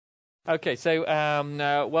Okay, so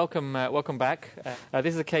welcome back.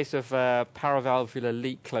 This is a case of paravalvular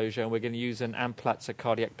leak closure, and we're going to use an Amplatzer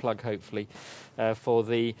cardiac plug, hopefully, for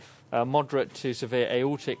the moderate to severe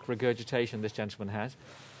aortic regurgitation this gentleman has.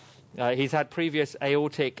 He's had previous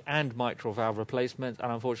aortic and mitral valve replacements,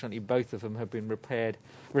 and unfortunately both of them have been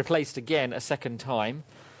replaced again a second time,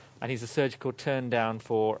 and he's a surgical turn down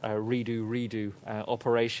for a redo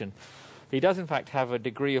operation. He does in fact have a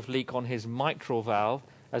degree of leak on his mitral valve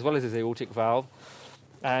as well as his aortic valve,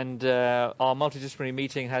 and our multidisciplinary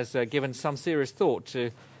meeting has given some serious thought to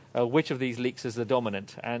which of these leaks is the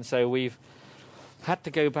dominant, and so we've had to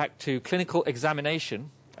go back to clinical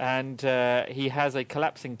examination, and he has a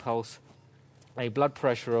collapsing pulse, a blood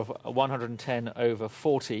pressure of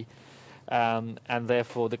 110/40, and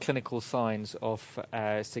therefore the clinical signs of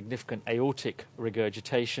significant aortic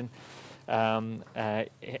regurgitation.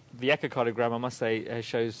 The echocardiogram, I must say,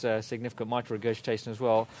 shows significant mitral regurgitation as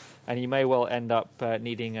well, and he may well end up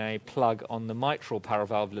needing a plug on the mitral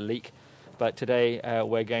paravalvular leak. But today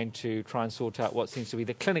we're going to try and sort out what seems to be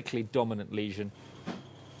the clinically dominant lesion.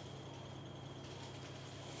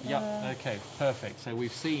 Yep. Okay. Perfect. So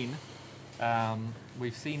we've seen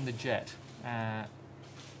the jet.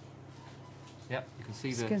 Yep, you can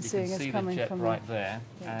see the jet right there,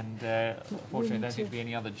 yeah. And unfortunately there don't seem to be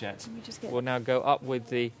any other jets. We'll now go up with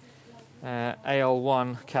the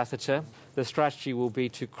AL1 catheter. The strategy will be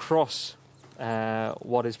to cross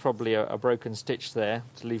what is probably a broken stitch there,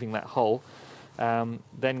 leaving that hole,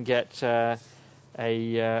 then get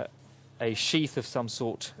a sheath of some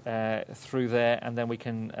sort through there, and then we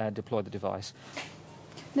can deploy the device.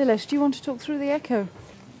 Nilesh, do you want to talk through the echo?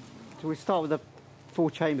 So we start with the full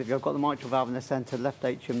chamber view. I've got the mitral valve in the centre, left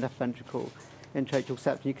atrium, left ventricle, intraatrial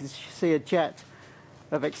septum. You can see a jet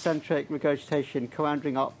of eccentric regurgitation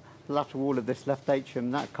coandering up the lateral wall of this left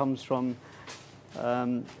atrium. That comes from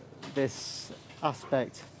this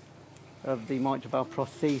aspect of the mitral valve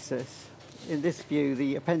prosthesis. In this view,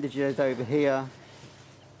 the appendage is over here.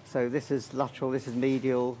 So this is lateral, this is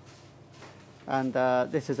medial, and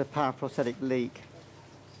this is a paraprosthetic leak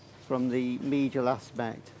from the medial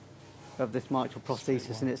aspect of this mitral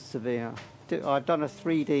prosthesis, and it's severe. I've done a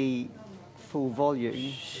 3D full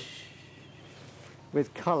volume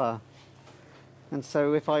with colour, and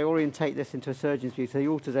so if I orientate this into a surgeon's view, so the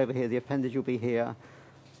aorta's over here, the appendage will be here,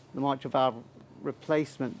 the mitral valve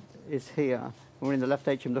replacement is here, we're in the left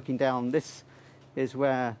atrium looking down. This is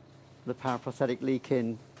where the paraprosthetic leak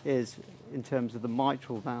in terms of the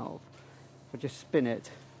mitral valve. If I just spin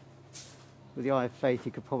it with the eye of faith,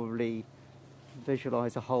 you could probably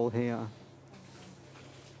visualise a hole here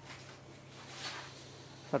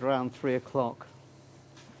at around 3 o'clock.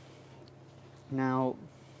 Now,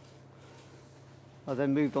 I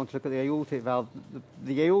then moved on to look at the aortic valve.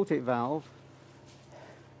 The aortic valve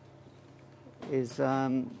is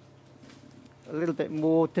a little bit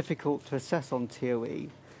more difficult to assess on TOE.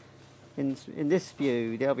 In this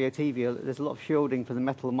view, the LVOT view, there's a lot of shielding for the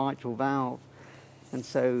metal mitral valve, and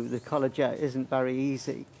so the colour jet isn't very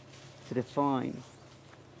easy to define.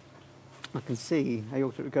 I can see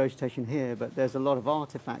aortic regurgitation here, but there's a lot of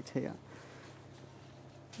artifact here.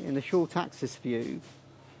 In the short axis view,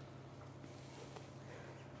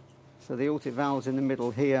 so the aortic valve's in the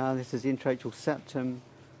middle here, this is the intraatrial septum,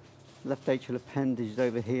 left atrial appendage is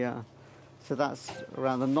over here, so that's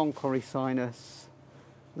around the non-coronary sinus,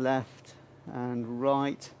 left and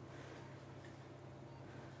right.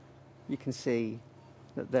 You can see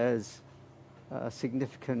that there's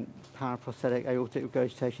significant paraprosthetic aortic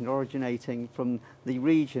regurgitation originating from the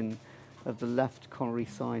region of the left coronary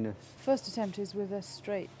sinus. First attempt is with a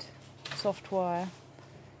straight, soft wire.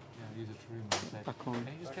 Yeah, use a Terumo. Back on. Can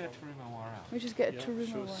you just get a Terumo wire out? We just get a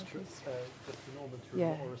Terumo wire, please. Just the normal Terumo,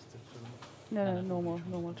 Yeah. or a stiff Terumo? No, normal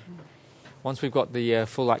Terumo. Once we've got the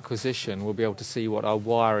full acquisition, we'll be able to see what our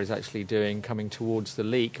wire is actually doing coming towards the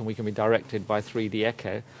leak, and we can be directed by 3D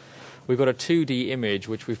echo. We've got a 2D image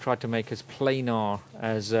which we've tried to make as planar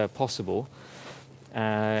as possible,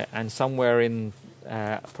 and somewhere in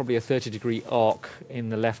probably a 30-degree arc in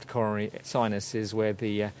the left coronary sinus is where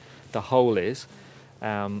the hole is.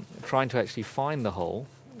 Trying to actually find the hole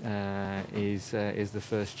is the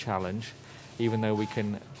first challenge, even though we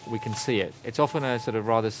can see it. It's often a sort of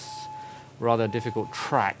rather difficult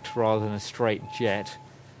tract rather than a straight jet.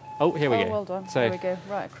 Oh, here we go. Well done. So, there we go,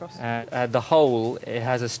 right across. The hole, it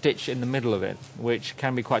has a stitch in the middle of it, which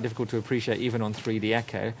can be quite difficult to appreciate even on 3D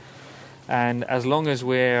echo. And as long as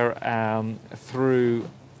we're through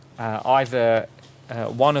either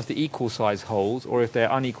one of the equal size holes, or if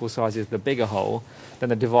they're unequal sizes, the bigger hole, then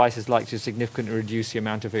the device is likely to significantly reduce the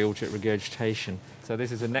amount of aortic regurgitation. So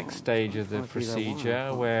this is the next stage of the Can't see that wire. procedure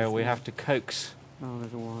Can't where see we it. have to coax Oh,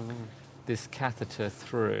 there's a wire there. this catheter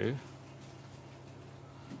through.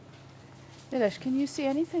 Nilesh, can you see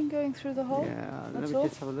anything going through the hole? Yeah, let That's me all?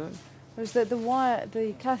 just have a look. Or is that the wire,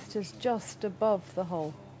 the catheter's just above the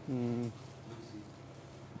hole? Mm.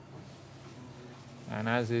 And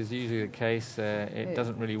as is usually the case, it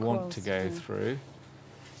doesn't really want to coils go through. through.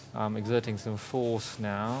 I'm exerting some force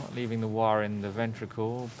now, leaving the wire in the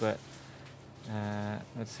ventricle, but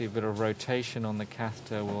let's see, a bit of rotation on the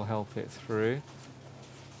catheter will help it through.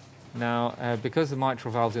 Now, because the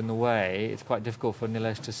mitral valve's in the way, it's quite difficult for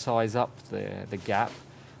Nilesh to size up the gap.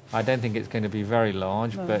 I don't think it's going to be very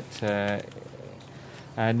large, No. but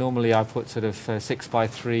normally I put sort of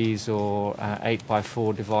 6x3s or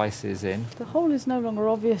 8x4 devices in. The hole is no longer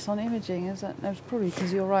obvious on imaging, is it? No, it's probably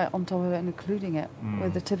because you're right on top of it and including it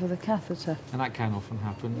with the tip of the catheter. And that can often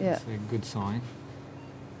happen. Yeah. It's a good sign.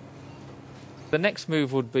 The next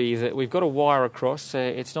move would be that we've got a wire across.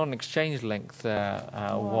 It's not an exchange length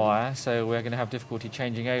wire, so we're going to have difficulty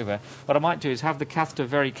changing over. What I might do is have the catheter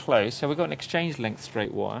very close. So we've got an exchange length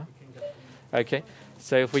straight wire. Okay.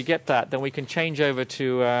 So if we get that, then we can change over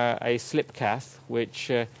to a slip cath, which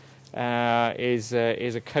is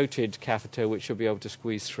a coated catheter which you'll be able to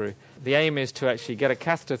squeeze through. The aim is to actually get a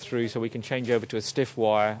catheter through so we can change over to a stiff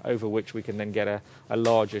wire over which we can then get a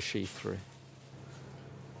larger sheath through.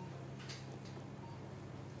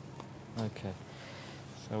 Okay,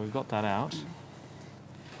 so we've got that out.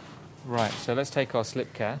 Right, so let's take our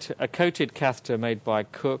slip cath. A coated catheter made by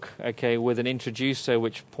Cook, okay, with an introducer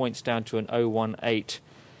which points down to an 018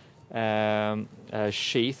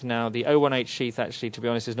 sheath. Now, the 018 sheath actually, to be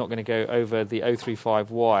honest, is not going to go over the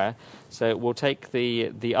 035 wire. So we'll take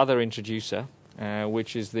the other introducer,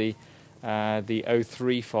 which is the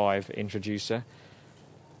 035 introducer.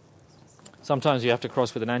 Sometimes you have to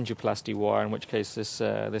cross with an angioplasty wire, in which case this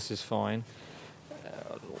is fine.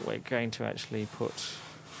 We're going to actually put...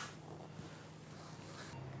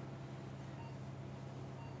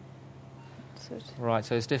 Right,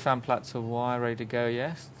 so stiff amplats of wire ready to go,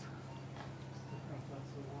 yes?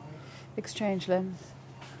 Exchange length.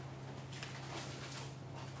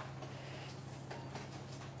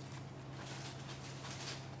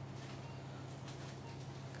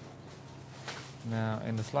 Now,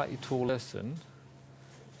 in the slightly taller person...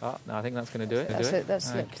 Oh, no, I think that's going to do it. That's it, that's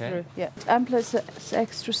slipped Okay. through. Yeah. Amplets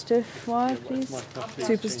extra stiff wire, please.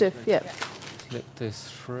 Super stiff, yeah. Slip this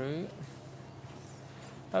through.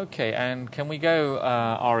 Okay, and can we go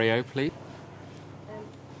REO, please?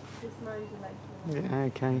 Yeah,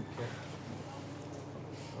 okay.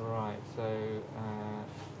 Right, so...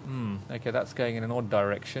 okay, that's going in an odd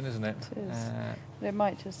direction, isn't it? It is. It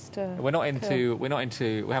might just... We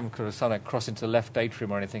haven't crossed into the left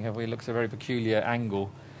atrium or anything, have we? It looks a very peculiar angle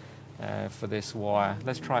for this wire.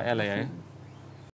 Let's try LAO.